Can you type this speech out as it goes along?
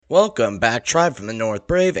Welcome back, Tribe from the North,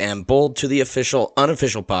 brave and bold, to the official,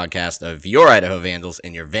 unofficial podcast of your Idaho Vandals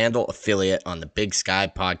and your Vandal affiliate on the Big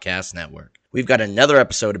Sky Podcast Network. We've got another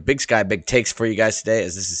episode of Big Sky Big Takes for you guys today,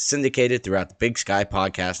 as this is syndicated throughout the Big Sky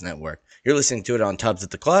Podcast Network. You're listening to it on Tubbs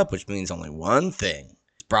at the Club, which means only one thing.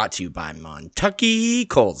 It's brought to you by Montucky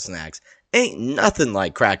Cold Snacks. Ain't nothing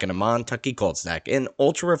like cracking a Montucky Cold Snack, an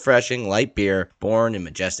ultra-refreshing light beer born in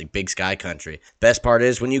majestic Big Sky country. Best part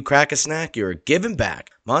is, when you crack a snack, you're giving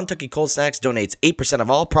back. Montucky Cold Snacks donates 8% of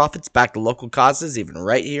all profits back to local causes, even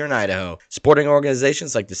right here in Idaho, supporting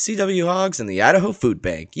organizations like the CW Hogs and the Idaho Food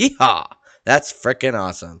Bank. Yeehaw! That's frickin'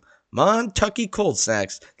 awesome. Montucky Cold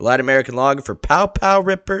Snacks, the Latin American lager for pow pow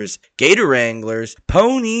rippers, gator wranglers,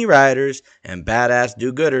 pony riders, and badass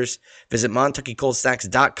do-gooders. Visit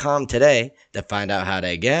MontuckyColdSnacks.com today to find out how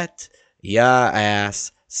to get ya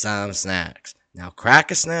ass some snacks. Now crack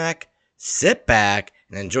a snack, sit back,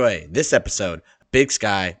 and enjoy this episode of Big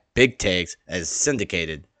Sky Big Takes as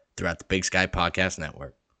syndicated throughout the Big Sky Podcast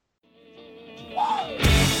Network.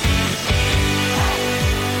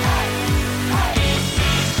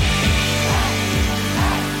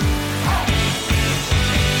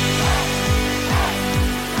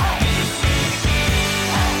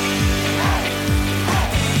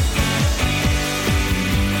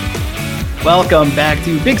 Welcome back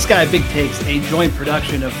to Big Sky Big Takes, a joint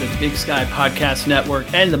production of the Big Sky Podcast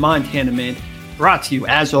Network and the Montana Mint, brought to you,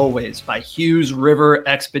 as always, by Hughes River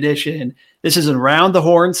Expedition. This is an around the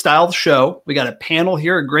horn style show. We got a panel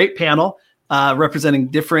here, a great panel, representing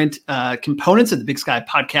different components of the Big Sky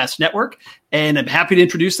Podcast Network, and I'm happy to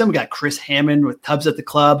introduce them. We got Chris Hammond with Tubbs at the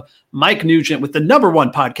Club, Mike Nugent with the number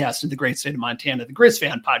one podcast in the great state of Montana, the Grizz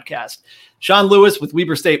Fan Podcast, Sean Lewis with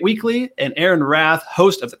Weber State Weekly, and Aaron Rath,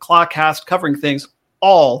 host of the Clawcast, covering things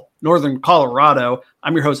all Northern Colorado.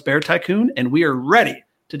 I'm your host, Bear Tycoon, and we are ready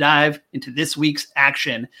to dive into this week's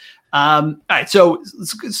action. All right, so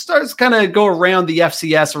let's kind of go around the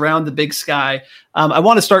FCS, around the Big Sky. I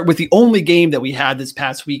want to start with the only game that we had this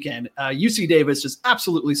past weekend. UC Davis just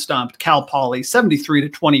absolutely stomped Cal Poly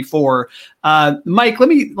 73-24. Mike, let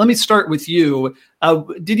me start with you.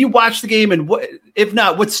 Did you watch the game, and what, if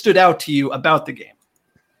not, what stood out to you about the game?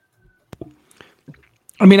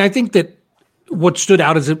 I mean, I think that what stood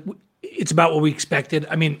out is it's about what we expected.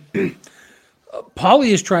 I mean,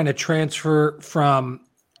 Poly is trying to transfer from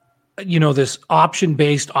this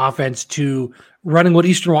option-based offense to running what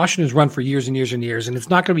Eastern Washington has run for years and years and years, and it's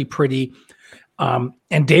not going to be pretty.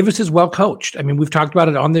 And Davis is well coached. I mean, we've talked about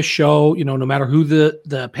it on this show. No matter who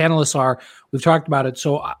the panelists are, we've talked about it.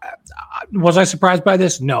 So, was I surprised by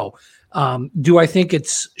this? No. Do I think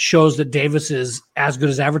it shows that Davis is as good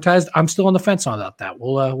as advertised? I'm still on the fence on that.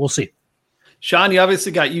 We'll see. Sean, you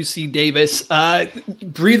obviously got UC Davis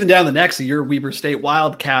breathing down the necks of your Weber State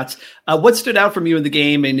Wildcats. What stood out from you in the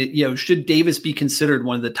game, and should Davis be considered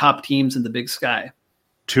one of the top teams in the Big Sky?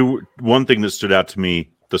 One thing that stood out to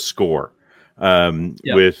me, the score.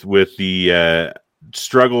 With the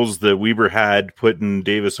struggles that Weber had putting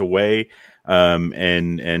Davis away,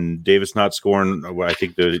 and Davis not scoring. I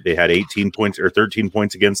think they had 18 points or 13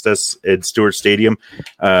 points against us at Stewart Stadium.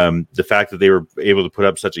 The fact that they were able to put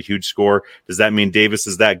up such a huge score, does that mean Davis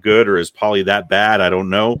is that good, or is Poly that bad? I don't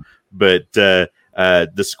know, but the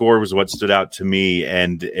score was what stood out to me,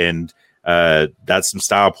 and that's some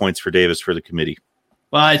style points for Davis for the committee.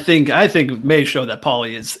 Well, I think it may show that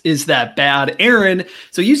Poly is that bad. Aaron,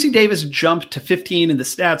 so UC Davis jumped to 15 in the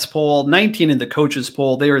stats poll, 19 in the coaches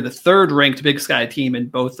poll. They are the third ranked Big Sky team in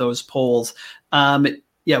both those polls.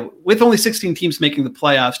 With only 16 teams making the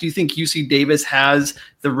playoffs, do you think UC Davis has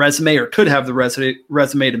the resume, or could have the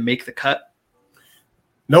resume to make the cut?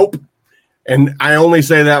 Nope. And I only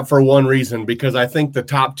say that for one reason, because I think the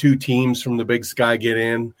top two teams from the Big Sky get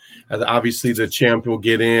in. Obviously, the champ will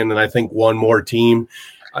get in, and I think one more team.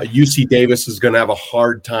 UC Davis is going to have a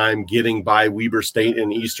hard time getting by Weber State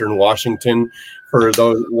and Eastern Washington for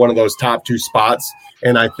one of those top two spots,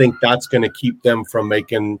 and I think that's going to keep them from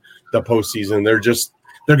making the postseason.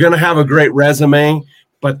 They're going to have a great resume,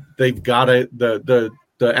 but they've got to the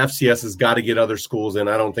FCS has got to get other schools in.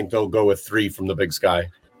 I don't think they'll go with 3 from the Big Sky.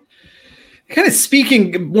 Kind of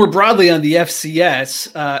speaking more broadly on the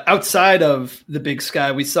FCS, outside of the Big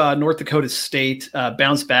Sky, we saw North Dakota State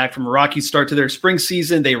bounce back from a rocky start to their spring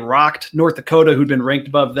season. They rocked North Dakota, who'd been ranked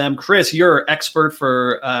above them. Chris, you're an expert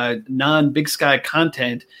for non-Big Sky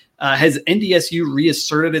content. Has NDSU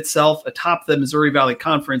reasserted itself atop the Missouri Valley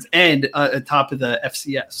Conference and atop of the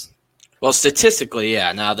FCS? Well, statistically,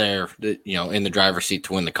 yeah. Now they're in the driver's seat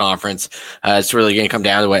to win the conference. It's really going to come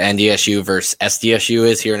down to what NDSU versus SDSU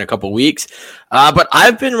is here in a couple weeks. But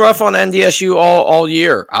I've been rough on NDSU all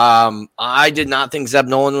year. I did not think Zeb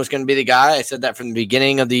Nolan was going to be the guy. I said that from the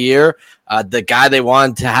beginning of the year. The guy they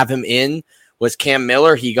wanted to have him in was Cam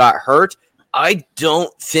Miller. He got hurt. I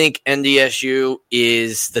don't think NDSU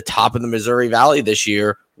is the top of the Missouri Valley this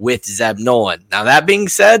year with Zeb Nolan. Now, that being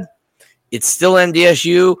said, it's still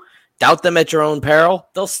NDSU. Doubt them at your own peril.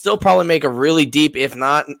 They'll still probably make a really deep, if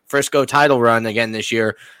not Frisco title run again this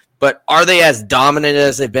year. But are they as dominant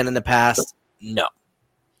as they've been in the past? No. All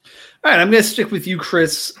right, I'm going to stick with you,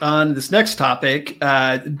 Chris, on this next topic.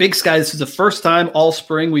 Big Sky, this is the first time all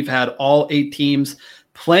spring we've had all 8 teams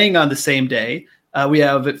playing on the same day. We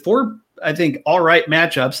have 4, I think, all right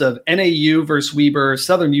matchups of NAU versus Weber,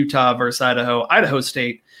 Southern Utah versus Idaho, Idaho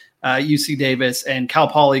State, UC Davis, and Cal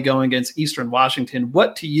Poly going against Eastern Washington.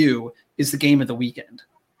 What to you is the game of the weekend?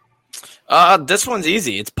 This one's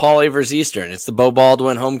easy. It's Poly versus Eastern. It's the Bo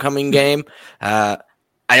Baldwin homecoming game. I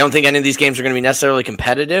don't think any of these games are going to be necessarily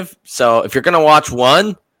competitive. So if you're going to watch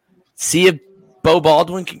one, see if Bo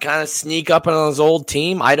Baldwin can kind of sneak up on his old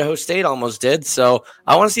team. Idaho State almost did. So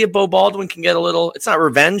I want to see if Bo Baldwin can get a little – it's not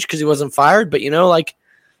revenge because he wasn't fired, but,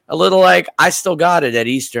 a little I still got it at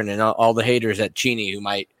Eastern and all the haters at Cheney who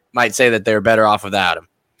might say that they're better off without him.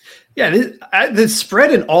 Yeah, the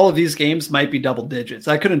spread in all of these games might be double digits.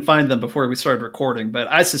 I couldn't find them before we started recording, but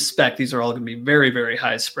I suspect these are all going to be very, very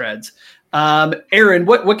high spreads. Aaron,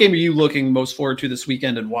 what game are you looking most forward to this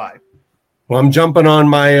weekend and why? Well, I'm jumping on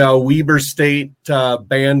my Weber State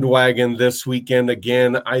bandwagon this weekend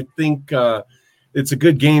again. I think it's a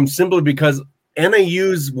good game simply because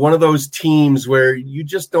NAU's one of those teams where you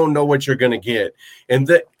just don't know what you're going to get. And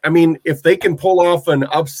if they can pull off an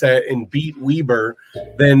upset and beat Weber,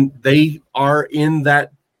 then they are in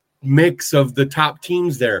that mix of the top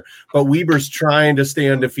teams there. But Weber's trying to stay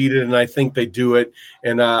undefeated, and I think they do it.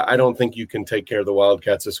 And I don't think you can take care of the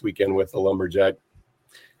Wildcats this weekend with the Lumberjack.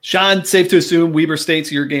 Sean, safe to assume Weber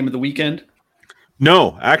State's your game of the weekend?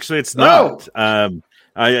 No, actually it's not. I'm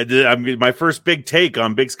my first big take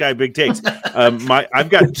on Big Sky Big Takes. I've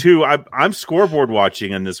got 2. I'm scoreboard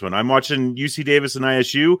watching on this one. I'm watching UC Davis and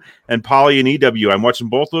ISU and Poly and EW. I'm watching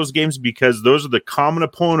both those games because those are the common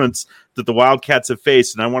opponents that the Wildcats have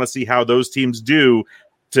faced, and I want to see how those teams do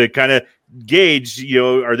to kind of gauge,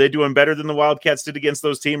 are they doing better than the Wildcats did against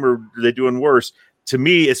those teams, or are they doing worse? To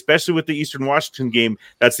me, especially with the Eastern Washington game,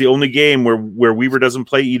 that's the only game where Weber doesn't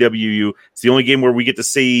play EWU. It's the only game where we get to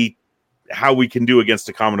see how we can do against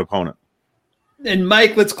a common opponent. And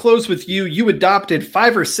Mike, let's close with you. You adopted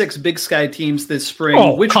 5 or 6 Big Sky teams this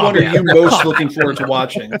spring. Which one are you most looking forward to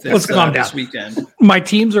watching this weekend? My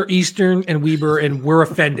teams are Eastern and Weber, and we're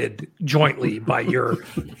offended jointly by your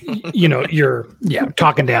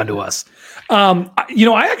talking down to us.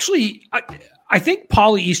 I think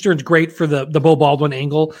Poly Eastern's great for the Bo Baldwin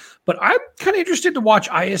angle, but I'm kind of interested to watch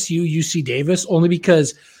ISU UC Davis only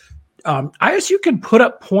because ISU can put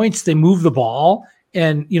up points. They move the ball,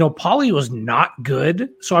 and Poly was not good.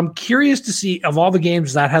 So I'm curious to see, of all the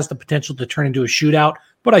games, that has the potential to turn into a shootout,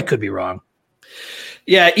 but I could be wrong.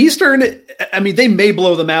 Yeah, Eastern, they may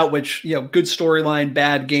blow them out, which, good storyline,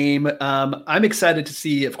 bad game. I'm excited to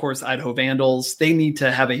see, of course, Idaho Vandals. They need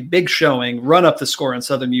to have a big showing, run up the score in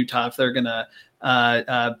Southern Utah if they're going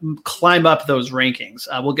to climb up those rankings.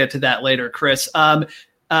 We'll get to that later, Chris.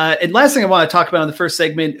 And last thing I want to talk about in the first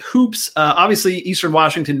segment, hoops. Obviously, Eastern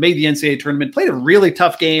Washington made the NCAA tournament, played a really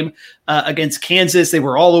tough game against Kansas. They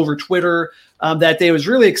were all over Twitter that day. It was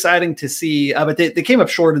really exciting to see, but they came up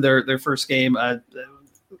short in their first game,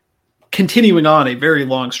 continuing on a very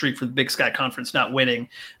long streak for the Big Sky Conference, not winning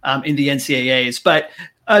in the NCAAs. But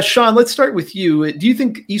Sean, let's start with you. Do you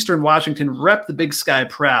think Eastern Washington rep the Big Sky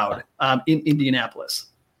proud in Indianapolis?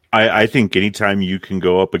 I think anytime you can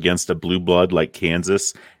go up against a blue blood like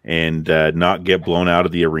Kansas and not get blown out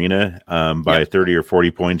of the arena by 30 or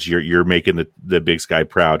 40 points, you're making the Big Sky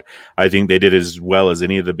proud. I think they did as well as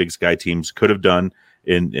any of the Big Sky teams could have done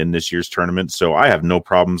in this year's tournament. So I have no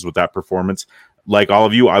problems with that performance. Like all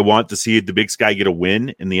of you, I want to see the Big Sky get a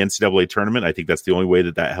win in the NCAA tournament. I think that's the only way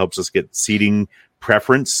that helps us get seeding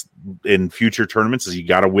preference in future tournaments is you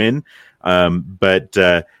got to win. But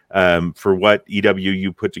for what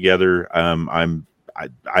EWU put together,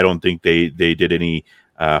 I don't think they did any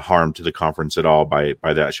harm to the conference at all by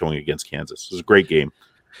that showing against Kansas. It was a great game.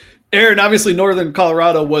 Aaron, obviously Northern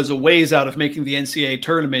Colorado was a ways out of making the NCAA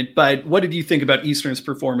tournament, but what did you think about Eastern's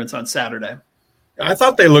performance on Saturday? I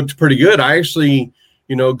thought they looked pretty good. I actually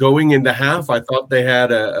going into half, I thought they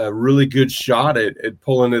had a really good shot at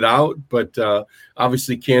pulling it out. But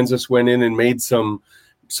obviously Kansas went in and made some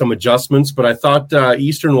adjustments. But I thought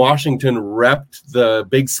Eastern Washington repped the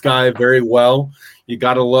Big Sky very well. You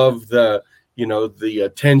got to love the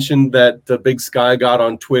attention that the Big Sky got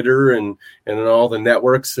on Twitter and on all the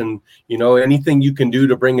networks. And, anything you can do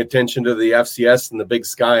to bring attention to the FCS and the Big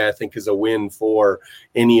Sky, I think is a win for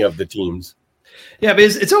any of the teams. Yeah,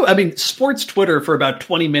 but sports Twitter for about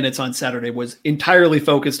 20 minutes on Saturday was entirely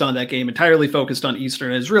focused on that game, entirely focused on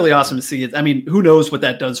Eastern. It's really awesome to see it. I mean, who knows what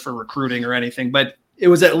that does for recruiting or anything, but it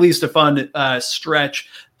was at least a fun stretch.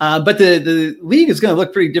 But the league is going to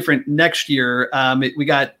look pretty different next year. We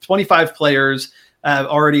got 25 players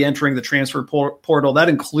already entering the transfer portal. That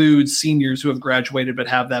includes seniors who have graduated but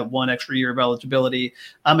have that one extra year of eligibility,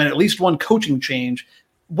 and at least one coaching change.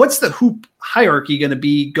 What's the hoop hierarchy going to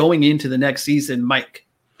be going into the next season, Mike?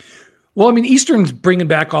 Well, I mean, Eastern's bringing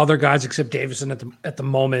back all their guys except Davison at the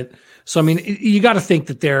moment. So, I mean, you got to think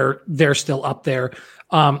that they're still up there.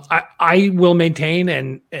 I will maintain,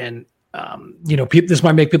 and this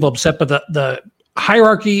might make people upset, but the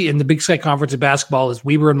hierarchy in the Big Sky Conference of basketball is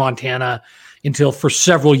Weber and Montana until for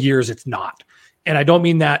several years it's not. And I don't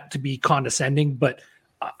mean that to be condescending, but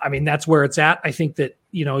I mean, that's where it's at. I think that,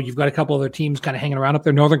 you've got a couple other teams kind of hanging around up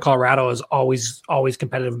there. Northern Colorado is always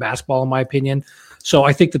competitive in basketball, in my opinion. So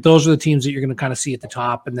I think that those are the teams that you're going to kind of see at the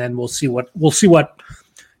top, and then we'll see what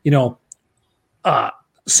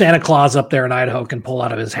Santa Claus up there in Idaho can pull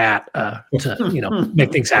out of his hat to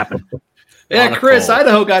make things happen. Yeah, Chris,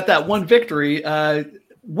 Idaho got that one victory.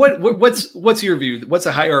 What's your view? What's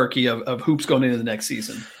the hierarchy of hoops going into the next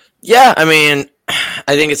season? Yeah, I mean,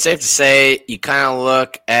 I think it's safe to say you kind of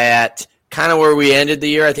look at kind of where we ended the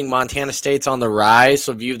year. I think Montana State's on the rise,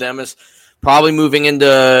 so view them as probably moving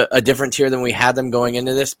into a different tier than we had them going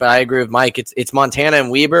into this. But I agree with Mike. It's Montana and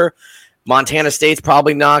Weber. Montana State's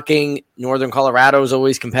probably knocking. Northern Colorado is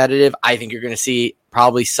always competitive. I think you're going to see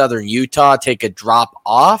probably Southern Utah take a drop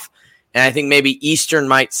off. And I think maybe Eastern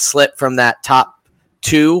might slip from that top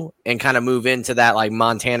two and kind of move into that like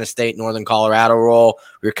Montana State, Northern Colorado role.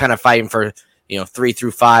 We're kind of fighting for, 3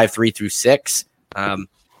 through 5, 3 through 6.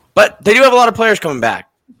 But they do have a lot of players coming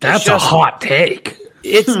back. That's a hot take.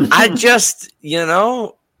 They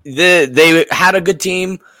had a good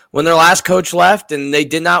team when their last coach left, and they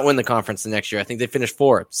did not win the conference the next year. I think they finished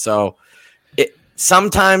 4th. So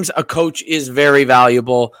sometimes a coach is very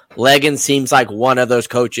valuable. Leggins seems like one of those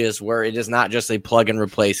coaches where it is not just a plug and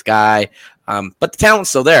replace guy, but the talent's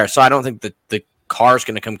still there. So I don't think that the car's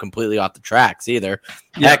going to come completely off the tracks either.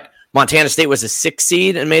 Yeah. Heck, Montana State was a 6th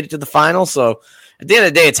seed and made it to the final. So at the end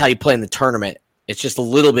of the day, it's how you play in the tournament. It's just a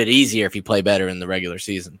little bit easier if you play better in the regular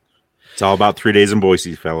season. It's all about 3 days in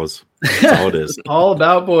Boise, fellas. That's all it is. All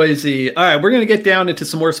about Boise. All right, we're going to get down into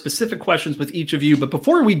some more specific questions with each of you. But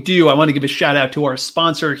before we do, I want to give a shout out to our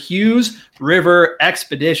sponsor, Hughes River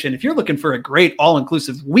Expedition. If you're looking for a great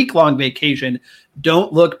all-inclusive week-long vacation,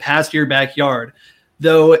 don't look past your backyard.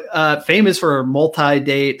 Though famous for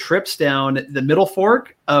multi-day trips down the Middle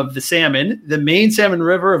Fork of the Salmon, the main Salmon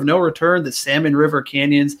River of no return, the Salmon River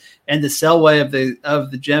Canyons, and the Selway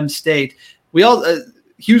of the Gem State.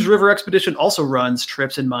 Hughes River Expedition also runs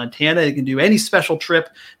trips in Montana. You can do any special trip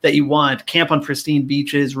that you want. Camp on pristine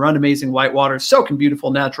beaches, run amazing whitewater, soak in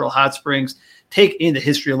beautiful natural hot springs, take in the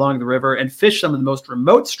history along the river, and fish some of the most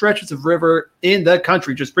remote stretches of river in the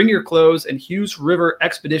country. Just bring your clothes, and Hughes River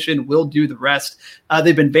Expedition will do the rest.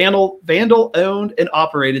 They've been Vandal owned and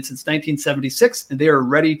operated since 1976, and they are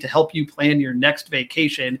ready to help you plan your next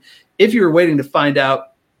vacation. If you're waiting to find out,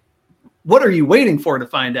 what are you waiting for to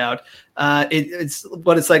find out? It's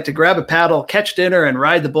what it's like to grab a paddle, catch dinner, and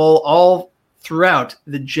ride the bull all throughout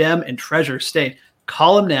the Gem and Treasure State.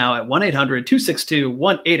 Call them now at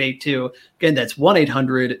 1-800-262-1882. Again, that's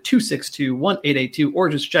 1-800-262-1882, or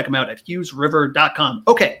just check them out at hughesriver.com.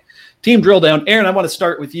 Okay, team drill down. Aaron, I want to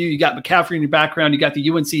start with you. You got McCaffrey in your background. You got the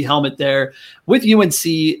UNC helmet there. With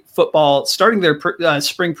UNC football starting their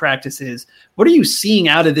spring practices, what are you seeing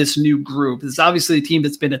out of this new group? This is obviously a team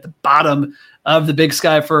that's been at the bottom of the Big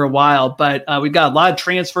Sky for a while, but we've got a lot of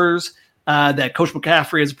transfers that Coach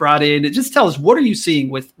McCaffrey has brought in. Just tell us, what are you seeing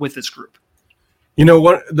with this group?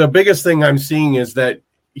 What the biggest thing I'm seeing is that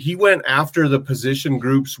he went after the position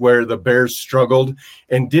groups where the Bears struggled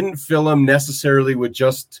and didn't fill them necessarily with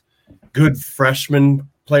just good freshman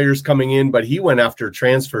players coming in, but he went after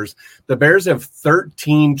transfers. The Bears have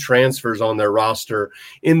 13 transfers on their roster.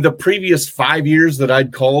 In the previous 5 years that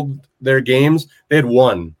I'd called their games, they had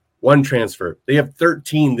one transfer. They have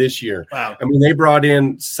 13 this year. Wow. I mean, they brought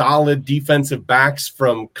in solid defensive backs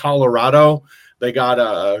from Colorado. They got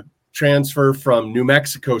a transfer from New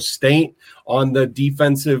Mexico State on the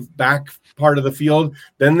defensive back part of the field.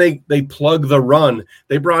 Then they plug the run.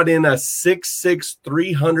 They brought in a 6'6",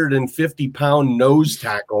 350-pound nose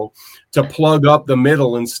tackle to plug up the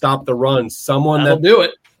middle and stop the run. That'll do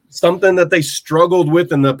it. Something that they struggled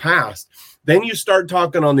with in the past. Then you start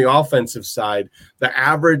talking on the offensive side. The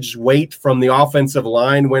average weight from the offensive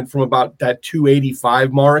line went from about that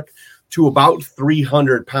 285 mark to about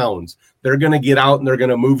 300 pounds. They're going to get out and they're going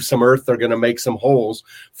to move some earth. They're going to make some holes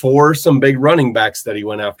for some big running backs that he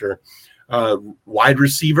went after. Wide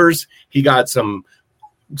receivers, he got some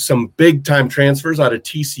big time transfers out of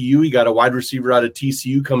TCU. He got a wide receiver out of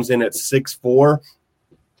TCU, comes in at 6'4".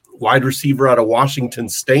 Wide receiver out of Washington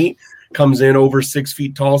State comes in over 6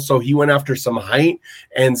 feet tall. So he went after some height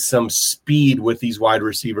and some speed with these wide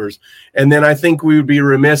receivers. And then I think we would be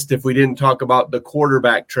remiss if we didn't talk about the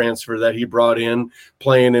quarterback transfer that he brought in,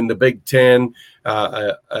 playing in the Big Ten,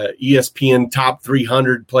 ESPN top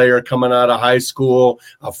 300 player coming out of high school,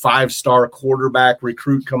 a 5-star quarterback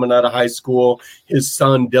recruit coming out of high school. His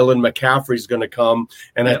son, Dylan McCaffrey, is going to come.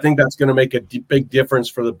 And I think that's going to make a big difference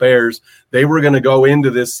for the Bears. They were going to go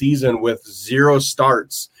into this season with 0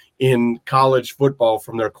 starts in college football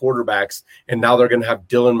from their quarterbacks, and now they're going to have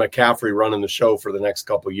Dylan McCaffrey running the show for the next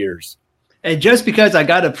couple of years. And just because I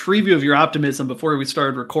got a preview of your optimism before we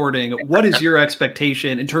started recording, what is your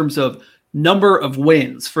expectation in terms of number of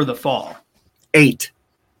wins for the fall? 8.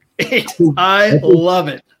 I love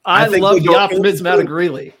it. I love the optimism out of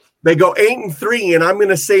Greeley. They go 8-3, and I'm going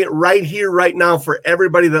to say it right here, right now, for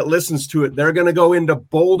everybody that listens to it. They're going to go into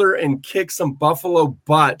Boulder and kick some Buffalo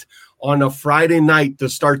butt on a Friday night to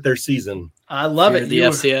start their season. I love it. The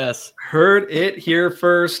FCS. Heard it here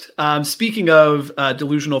first. Speaking of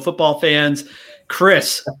delusional football fans,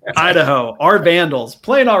 Chris, Idaho, our Vandals,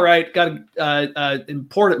 playing all right. Got an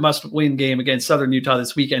important must-win game against Southern Utah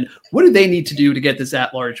this weekend. What do they need to do to get this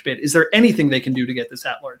at-large bid? Is there anything they can do to get this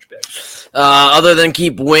at-large bid? Other than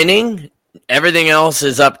keep winning, everything else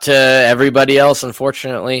is up to everybody else,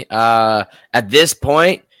 unfortunately. At this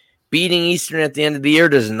point, beating Eastern at the end of the year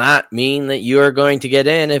does not mean that you are going to get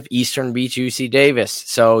in if Eastern beats UC Davis.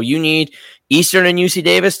 So you need Eastern and UC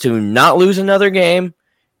Davis to not lose another game,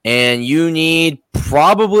 and you need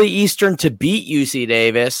probably Eastern to beat UC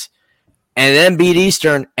Davis and then beat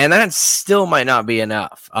Eastern, and that still might not be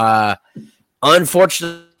enough.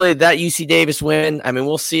 Unfortunately, that UC Davis win, I mean,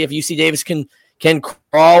 we'll see if UC Davis can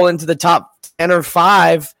crawl into the top 10 or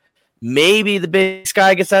 5. Maybe the Big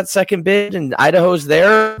Sky gets that second bid and Idaho's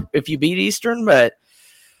there if you beat Eastern, but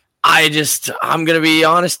I'm going to be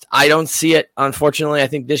honest, I don't see it. Unfortunately, I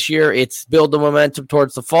think this year it's build the momentum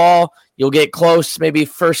towards the fall. You'll get close, maybe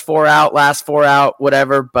first 4 out, last 4 out,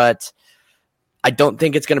 whatever, but I don't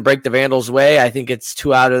think it's going to break the Vandals' way. I think it's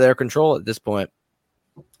too out of their control at this point.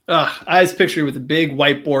 I was picturing with a big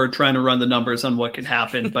whiteboard trying to run the numbers on what could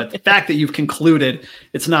happen, but the fact that you've concluded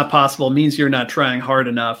it's not possible means you're not trying hard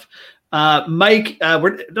enough. Mike,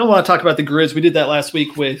 we don't want to talk about the Grizz. We did that last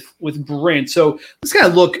week with Brent. So let's kind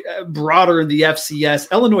of look broader in the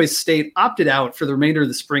FCS. Illinois State opted out for the remainder of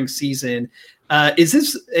the spring season. Is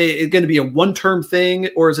this going to be a one-term thing,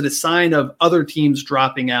 or is it a sign of other teams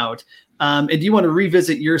dropping out? And do you want to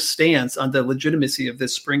revisit your stance on the legitimacy of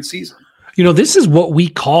this spring season? This is what we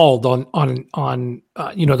called on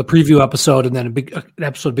the preview episode and then an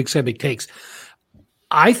episode of Big Sky Big Takes.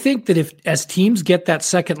 I think that as teams get that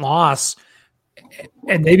second loss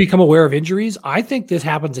and they become aware of injuries, I think this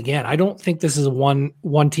happens again. I don't think this is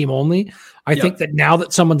one team only. I think that now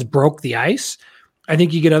that someone's broke the ice, I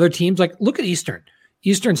think you get other teams like look at Eastern.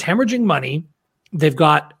 Eastern's hemorrhaging money. They've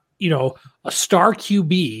got, a star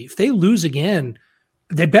QB. If they lose again,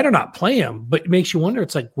 they better not play him, but it makes you wonder.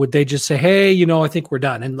 It's like, would they just say, hey, I think we're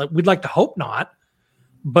done? And we'd like to hope not,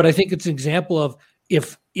 but I think it's an example of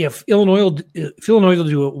if Illinois will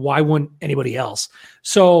do it, why wouldn't anybody else?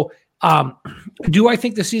 So do I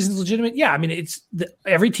think the season's legitimate? Yeah. I mean,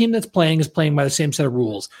 every team that's playing is playing by the same set of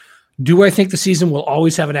rules. Do I think the season will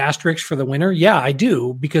always have an asterisk for the winner? Yeah, I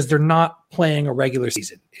do, because they're not playing a regular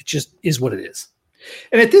season. It just is what it is.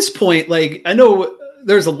 And at this point, I know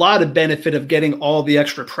there's a lot of benefit of getting all the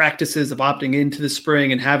extra practices of opting into the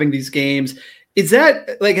spring and having these games. Is that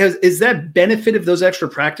is that benefit of those extra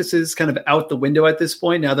practices kind of out the window at this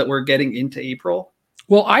point now that we're getting into April?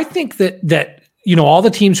 Well, I think that all the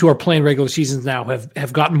teams who are playing regular seasons now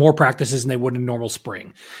have gotten more practices than they would in normal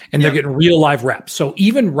spring, and they're getting real live reps. So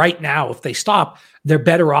even right now, if they stop, they're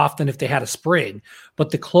better off than if they had a spring.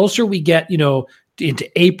 But the closer we get,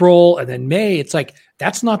 into April and then May, it's like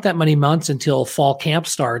that's not that many months until fall camp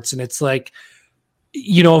starts, and it's like,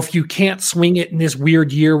 if you can't swing it in this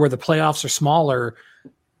weird year where the playoffs are smaller,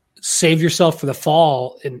 save yourself for the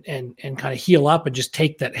fall and kind of heal up and just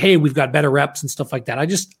take that, hey, we've got better reps and stuff like that.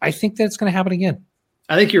 I think that it's going to happen again.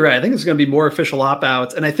 I think you're right. I think there's going to be more official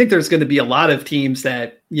opt-outs. And I think there's going to be a lot of teams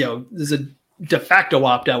that, there's a de facto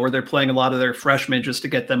opt-out where they're playing a lot of their freshmen just to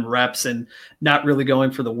get them reps and not really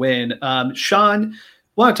going for the win. Sean, I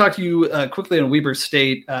want to talk to you quickly on Weber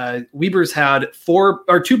State. Weber's had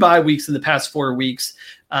 2 bye weeks in the past 4 weeks.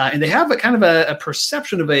 And they have a kind of a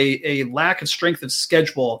perception of a lack of strength of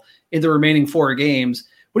schedule in the remaining 4 games.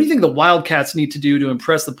 What do you think the Wildcats need to do to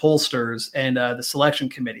impress the pollsters and the selection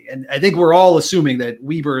committee? And I think we're all assuming that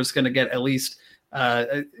Weber is going to get at least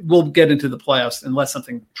we'll get into the playoffs unless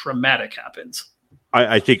something traumatic happens.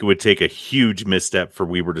 I think it would take a huge misstep for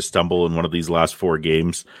Weber to stumble in one of these last 4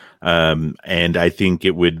 games. And I think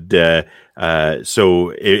it would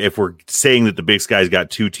so if we're saying that the Big Sky's got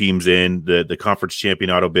 2 teams in, the conference champion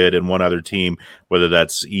auto bid and one other team, whether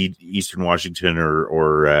that's Eastern Washington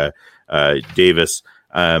or Davis,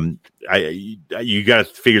 you got to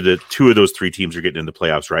figure that 2 of those 3 teams are getting in the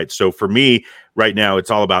playoffs, right? So for me right now, it's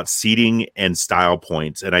all about seeding and style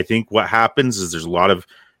points. And I think what happens is there's a lot of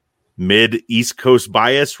mid East Coast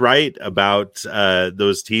bias, right, about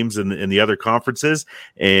those teams in the other conferences,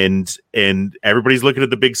 and everybody's looking at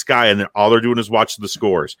the Big Sky, and all they're doing is watching the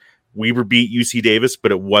scores. Weber beat UC Davis,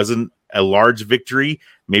 but it wasn't a large victory.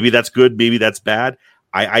 Maybe that's good, maybe that's bad.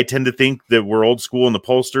 I tend to think that we're old school in the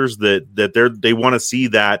pollsters, that they want to see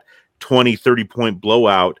that 20-30 point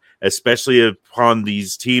blowout, especially upon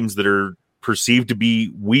these teams that are perceived to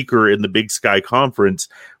be weaker in the Big Sky Conference.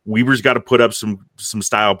 Weber's got to put up some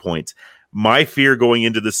style points. My fear going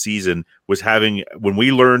into the season was when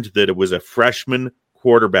we learned that it was a freshman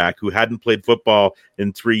quarterback who hadn't played football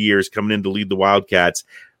in 3 years coming in to lead the Wildcats.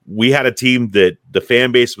 We had a team that the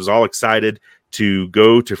fan base was all excited to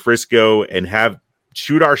go to Frisco and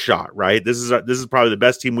shoot our shot, right? This is probably the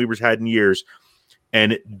best team Weber's had in years.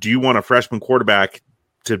 And do you want a freshman quarterback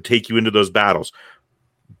to take you into those battles?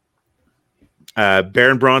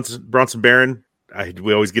 Bronson Barron,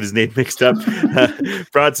 we always get his name mixed up.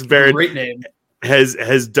 Bronson Barron, great name,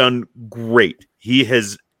 has done great. He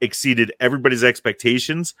has exceeded everybody's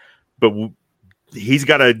expectations, but he's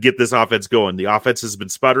got to get this offense going. The offense has been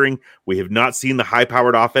sputtering. We have not seen the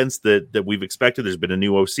high-powered offense that we've expected. There's been a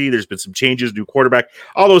new OC. There's been some changes, new quarterback,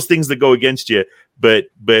 all those things that go against you. But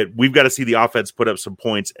we've got to see the offense put up some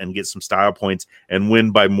points and get some style points and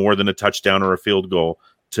win by more than a touchdown or a field goal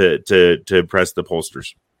to impress the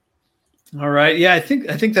pollsters. All right. Yeah, I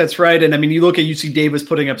think that's right. And I mean, you look at UC Davis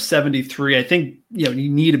putting up 73. I think, you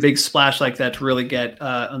need a big splash like that to really get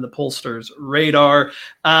on the pollsters' radar.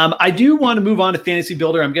 I do want to move on to Fantasy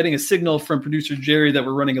Builder. I'm getting a signal from producer Jerry that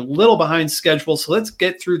we're running a little behind schedule. So let's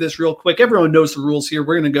get through this real quick. Everyone knows the rules here.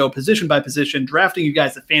 We're going to go position by position, drafting you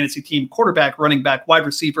guys a fantasy team, quarterback, running back, wide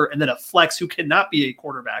receiver, and then a flex who cannot be a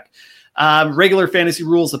quarterback. Regular fantasy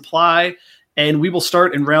rules apply. And we will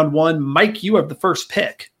start in round 1. Mike, you have the first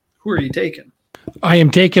pick. Who are you taking? I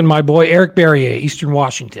am taking my boy Eric Barrier, Eastern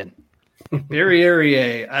Washington.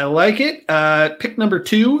 Barrier, I like it. Pick number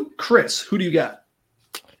 2, Chris. Who do you got?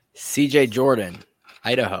 CJ Jordan,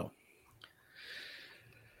 Idaho.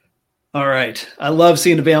 All right. I love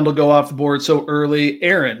seeing a Vandal go off the board so early.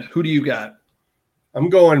 Aaron, who do you got? I'm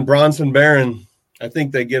going Bronson Barron. I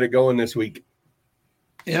think they get it going this week.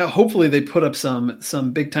 Yeah, hopefully they put up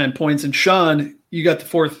some big-time points. And Sean, you got the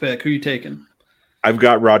 4th pick. Who are you taking? I've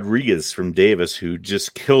got Rodriguez from Davis, who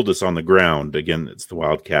just killed us on the ground. Again, it's the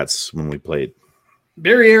Wildcats when we played.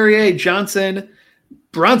 Barrier, Johnson,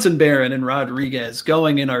 Bronson Barron, and Rodriguez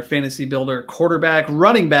going in our Fantasy Builder quarterback,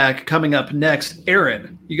 running back coming up next.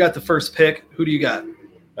 Aaron, you got the first pick. Who do you got?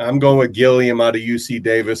 I'm going with Gilliam out of UC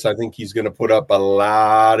Davis. I think he's going to put up a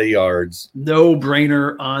lot of yards. No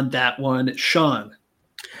brainer on that one. Sean.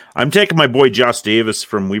 I'm taking my boy Josh Davis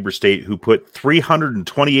from Weber State, who put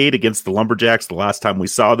 328 against the Lumberjacks the last time we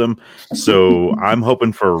saw them. So I'm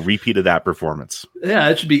hoping for a repeat of that performance. Yeah,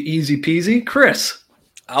 that should be easy peasy. Chris.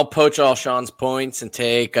 I'll poach all Sean's points and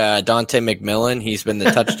take Dante McMillan. He's been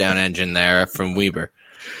the touchdown engine there from Weber.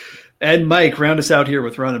 And Mike, round us out here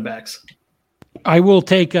with running backs. I will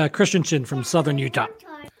take Christensen from Southern Utah.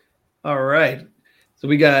 All right. So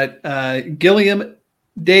we got Gilliam,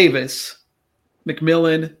 Davis,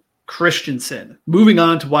 McMillan, Christensen. Moving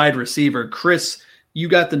on to wide receiver. Chris, you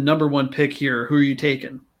got the number 1 pick here. Who are you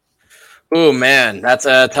taking? Oh, man, that's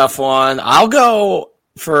a tough one. I'll go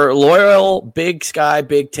for loyal Big Sky,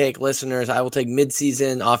 Big Take listeners. I will take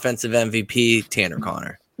midseason offensive MVP, Tanner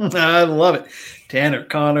Conner. I love it. Tanner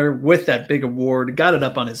Conner with that big award. Got it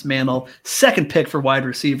up on his mantle. 2nd pick for wide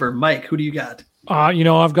receiver. Mike, who do you got?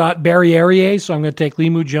 I've got Barry Arier, so I'm going to take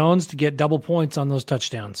Limu Jones to get double points on those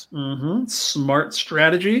touchdowns. Mm-hmm. Smart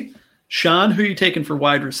strategy. Sean, who are you taking for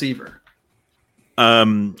wide receiver?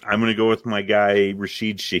 I'm going to go with my guy,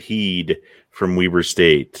 Rashid Shaheed from Weber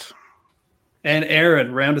State. And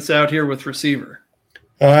Aaron, round us out here with receiver.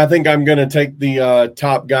 I think I'm going to take the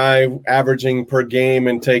top guy averaging per game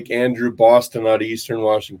and take Andrew Boston out of Eastern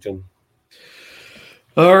Washington.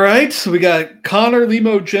 All right, so we got Connor,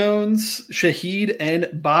 Limo Jones, Shaheed,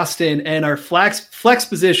 and Boston. And our flex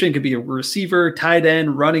position could be a receiver, tight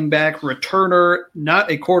end, running back, returner,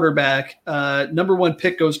 not a quarterback. Number one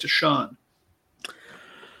pick goes to Sean.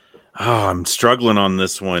 Oh, I'm struggling on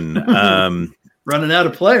this one. Running out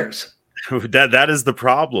of players. That is the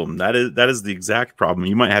problem. That is the exact problem.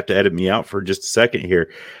 You might have to edit me out for just a second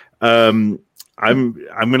here. I'm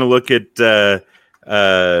going to look at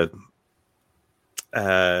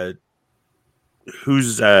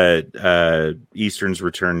who's Eastern's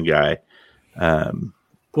return guy.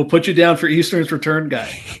 We'll put you down for Eastern's return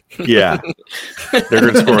guy. Yeah, they're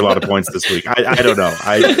going to score a lot of points this week. I don't know.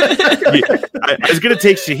 I was going to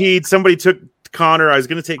take Shaheed. Somebody took Connor. I was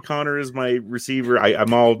going to take Connor as my receiver.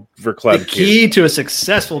 I'm all for Cleb. The key to a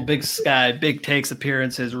successful Big Sky Big Takes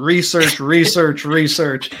appearances: research. We'll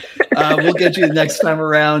get you the next time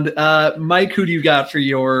around. Mike, who do you got for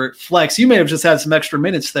your flex? You may have just had some extra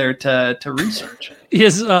minutes there to research.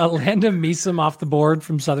 Is Landon Meesum off the board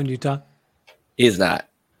from Southern Utah? He's not.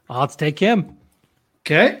 Let's take him.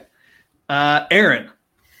 Okay. Aaron.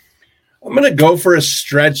 I'm going to go for a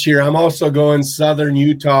stretch here. I'm also going Southern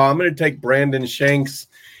Utah. I'm going to take Brandon Shanks.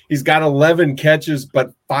 He's got 11 catches,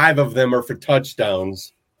 but 5 of them are for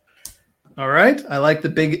touchdowns. All right. I like the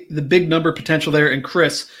big number potential there. And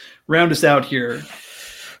Chris, round us out here.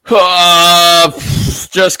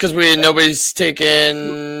 Just because nobody's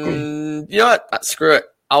taken. You know what? Screw it.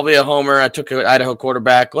 I'll be a homer. I took an Idaho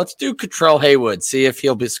quarterback. Let's do Cottrell Haywood. See if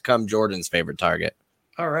he'll become Jordan's favorite target.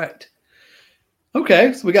 All right.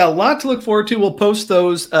 Okay, so we got a lot to look forward to. We'll post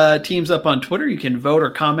those teams up on Twitter. You can vote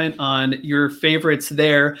or comment on your favorites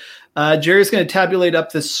there. Jerry's going to tabulate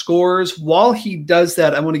up the scores. While he does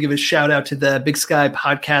that, I want to give a shout out to the Big Sky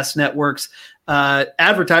Podcast Network's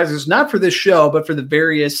advertisers, not for this show, but for the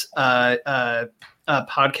various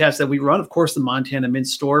podcasts that we run. Of course, the Montana Mint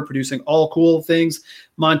Store, producing all cool things.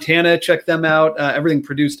 Montana, check them out. Everything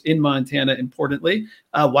produced in Montana, importantly.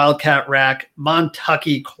 Wildcat Rack,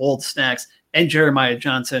 Montucky Cold Snacks, and Jeremiah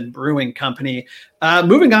Johnson Brewing Company.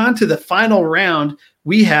 Moving on to the final round,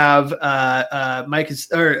 we have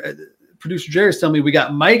producer Jerry's telling me we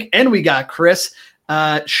got Mike and we got Chris.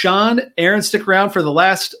 Sean, Aaron, stick around for the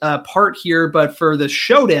last part here, but for the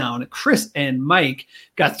showdown, Chris and Mike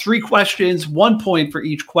got 3 questions, 1 point for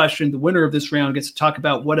each question. The winner of this round gets to talk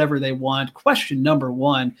about whatever they want. Question number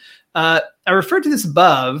 1. I referred to this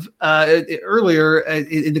above earlier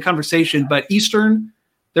in the conversation, but Eastern,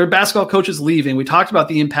 their basketball coach is leaving. We talked about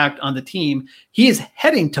the impact on the team. He is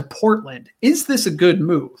heading to Portland. Is this a good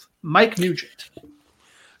move? Mike Nugent.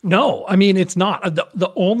 No, I mean, it's not.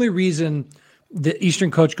 The only reason the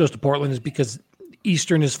Eastern coach goes to Portland is because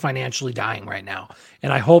Eastern is financially dying right now.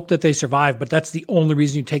 And I hope that they survive, but that's the only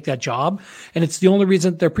reason you take that job. And it's the only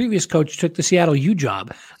reason their previous coach took the Seattle U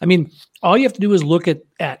job. I mean, all you have to do is look at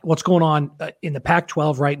what's going on in the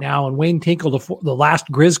Pac-12 right now. And Wayne Tinkle, the last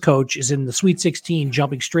Grizz coach, is in the Sweet 16,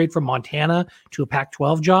 jumping straight from Montana to a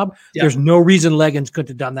Pac-12 job. Yep. There's no reason Leggins couldn't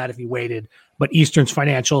have done that if he waited, but Eastern's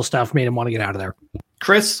financial stuff made him want to get out of there.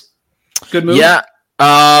 Chris, good move. Yeah.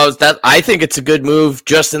 I think it's a good move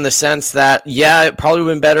just in the sense that, it probably would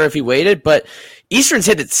have been better if he waited, but Eastern's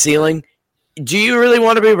hit its ceiling. Do you really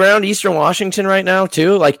want to be around Eastern Washington right now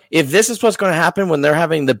too? Like, if this is what's going to happen when they're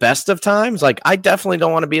having the best of times, like, I definitely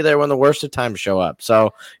don't want to be there when the worst of times show up. So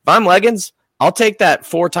if I'm Leggins, I'll take that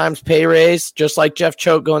 4 times pay raise, just like Jeff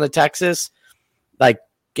Choate going to Texas. Like,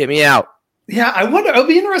 get me out. Yeah, I wonder. I'll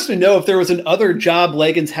be interested to know if there was another job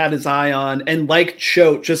Leggins had his eye on, and like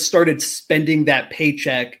Choate, just started spending that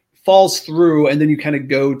paycheck, falls through, and then you kind of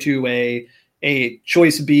go to a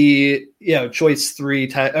choice B, choice 3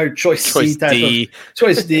 type, or choice C type D.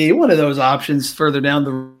 Choice D, one of those options further down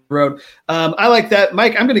the road. I like that,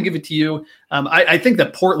 Mike. I'm going to give it to you. I think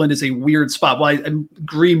that Portland is a weird spot. While I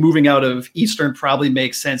agree, moving out of Eastern probably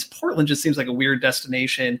makes sense, Portland just seems like a weird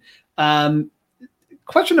destination.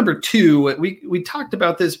 Question number 2, we talked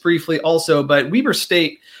about this briefly also, but Weber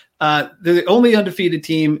State, they're the only undefeated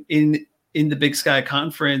team in the Big Sky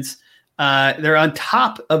Conference. They're on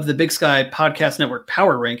top of the Big Sky Podcast Network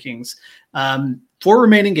power rankings. 4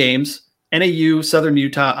 remaining games, NAU, Southern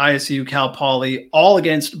Utah, ISU, Cal Poly, all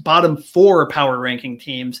against bottom 4 power ranking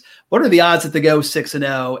teams. What are the odds that they go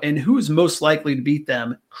 6-0, and who's most likely to beat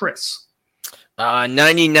them? Chris.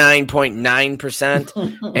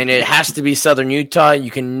 99.9%, and it has to be Southern Utah. You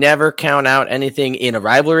can never count out anything in a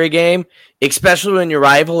rivalry game, especially when your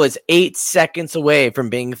rival is 8 seconds away from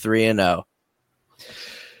being 3-0.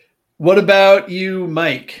 What about you,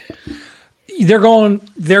 Mike? They're going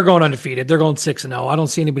undefeated. They're going 6-0. I don't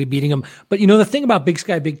see anybody beating them. But the thing about Big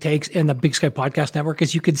Sky Big Takes and the Big Sky Podcast Network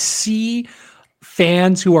is you could see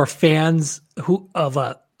fans who are fans of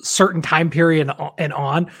a certain time period and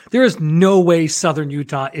on. There is no way Southern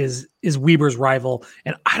Utah is Weber's rival,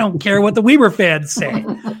 and I don't care what the Weber fans say.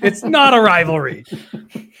 It's not a rivalry.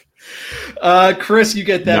 Chris, you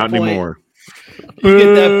get that not point. Anymore. You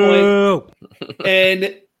get that point.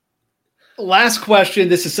 And last question.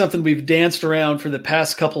 This is something we've danced around for the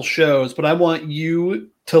past couple shows, but I want you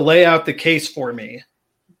to lay out the case for me.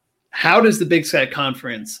 How does the Big Sky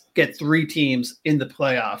Conference get 3 teams in the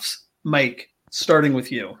playoffs? Mike, starting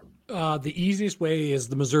with you. The easiest way is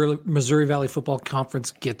the Missouri Valley Football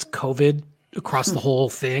Conference gets COVID across the whole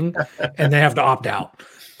thing, and they have to opt out.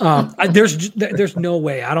 There's no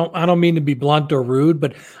way. I don't mean to be blunt or rude,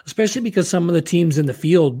 but especially because some of the teams in the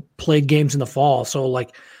field play games in the fall. So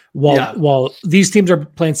like while these teams are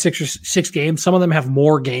playing 6 games, some of them have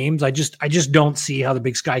more games. I just don't see how the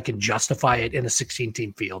Big Sky can justify it in a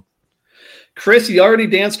 16-team field. Chris, you already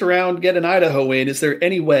danced around getting Idaho in. Is there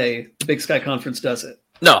any way the Big Sky Conference does it?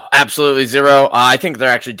 No, absolutely zero. I think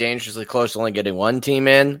they're actually dangerously close to only getting 1 team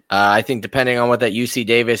in. I think depending on what that UC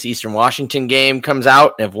Davis Eastern Washington game comes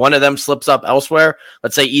out, if one of them slips up elsewhere,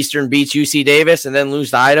 let's say Eastern beats UC Davis and then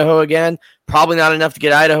lose to Idaho again, probably not enough to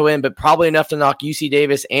get Idaho in, but probably enough to knock UC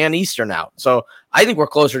Davis and Eastern out. So I think we're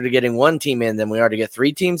closer to getting 1 team in than we are to get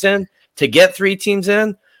 3 teams in. To get 3 teams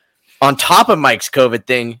in, on top of Mike's COVID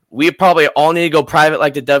thing, we probably all need to go private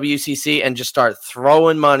like the WCC and just start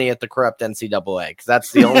throwing money at the corrupt NCAA, because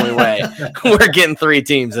that's the only way we're getting 3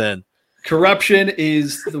 teams in. Corruption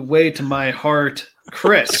is the way to my heart.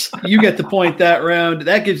 Chris, you get the point that round.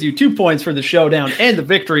 That gives you 2 points for the showdown and the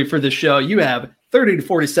victory for the show. You have 30 to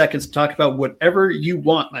 40 seconds to talk about whatever you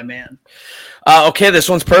want, my man. Okay, this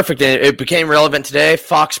one's perfect. It became relevant today.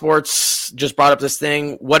 Fox Sports just brought up this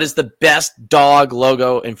thing. What is the best dog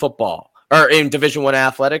logo in football or in Division I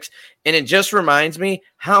athletics? And it just reminds me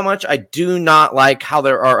how much I do not like how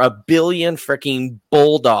there are a billion freaking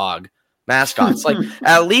bulldog mascots. Like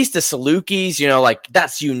at least the Salukis, like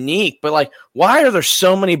that's unique, but like why are there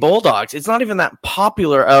so many bulldogs? It's not even that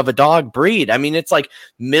popular of a dog breed. I mean, it's like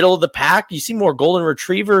middle of the pack. You see more golden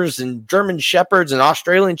retrievers and German shepherds and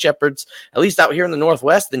Australian shepherds, at least out here in the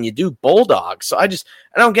Northwest, than you do bulldogs. So I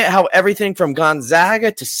don't get how everything from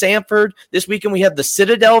Gonzaga to Samford. This weekend we have the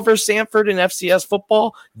Citadel versus Samford in FCS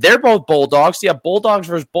football. They're both bulldogs. So you have bulldogs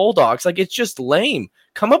versus bulldogs. Like it's just lame.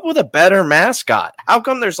 Come up with a better mascot. How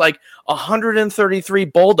come there's like 133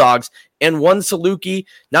 bulldogs and 1 Saluki,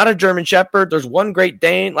 not a German Shepherd? There's 1 Great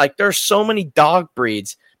Dane. Like there's so many dog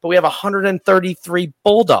breeds, but we have 133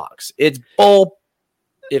 bulldogs. It's bull.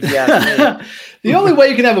 If you ask me. The only way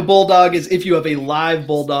you can have a bulldog is if you have a live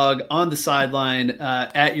bulldog on the sideline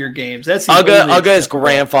at your games. That's Uga is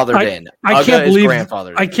grandfathered in. I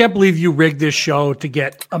can't believe you rigged this show to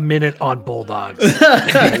get a minute on bulldogs.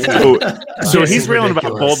 So he's railing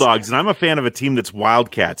about bulldogs, and I'm a fan of a team that's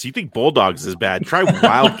Wildcats. You think bulldogs is bad? Try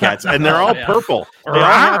Wildcats, and they're all purple. They all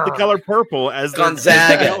have the color purple as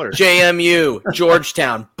Gonzaga, color. JMU,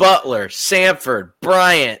 Georgetown, Butler, Samford,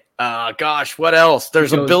 Bryant. Gosh, what else?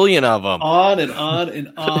 There's a billion of them. On and on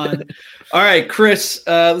and on. All right, Chris,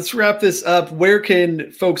 let's wrap this up. Where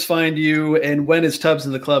can folks find you, and when is Tubbs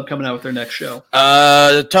in the Club coming out with their next show?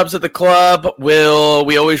 The Tubbs at the Club we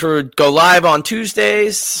always go live on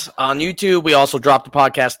Tuesdays on YouTube. We also drop the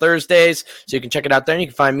podcast Thursdays, so you can check it out there. And you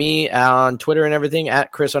can find me on Twitter and everything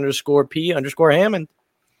at Chris_P_Hammond.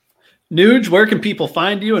 Nuge, where can people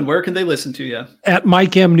find you and where can they listen to you? At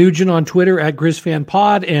Mike M. Nugent on Twitter, at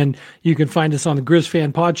GrizzFanPod, and you can find us on the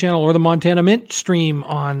GrizzFanPod channel or the Montana Mint stream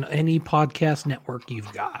on any podcast network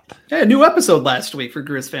you've got. Yeah, a new episode last week for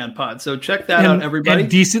GrizzFanPod, so check that out, everybody.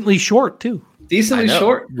 And decently short, too. Decently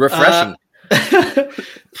short. Refreshing.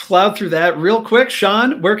 Plowed through that real quick.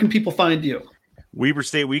 Sean, where can people find you? Weber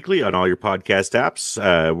State Weekly on all your podcast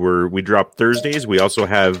apps. We drop Thursdays. We also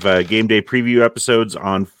have game day preview episodes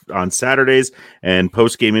on Saturdays and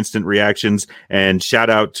post game instant reactions. And shout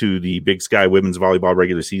out to the Big Sky women's volleyball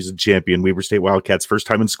regular season champion Weber State Wildcats, first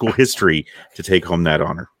time in school history to take home that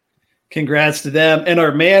honor. Congrats to them. And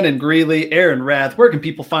our man in Greeley, Aaron Rath. Where can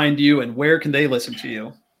people find you and where can they listen to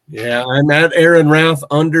you? Yeah, I'm at Aaron Rath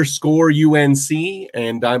 _UNC,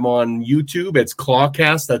 and I'm on YouTube. It's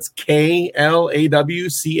Clawcast. That's KLAWCAST,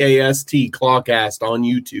 Clawcast on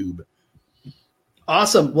YouTube.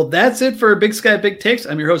 Awesome. Well, that's it for Big Sky Big Takes.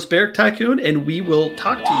 I'm your host, Barrick Tycoon, and we will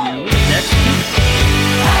talk to you next week.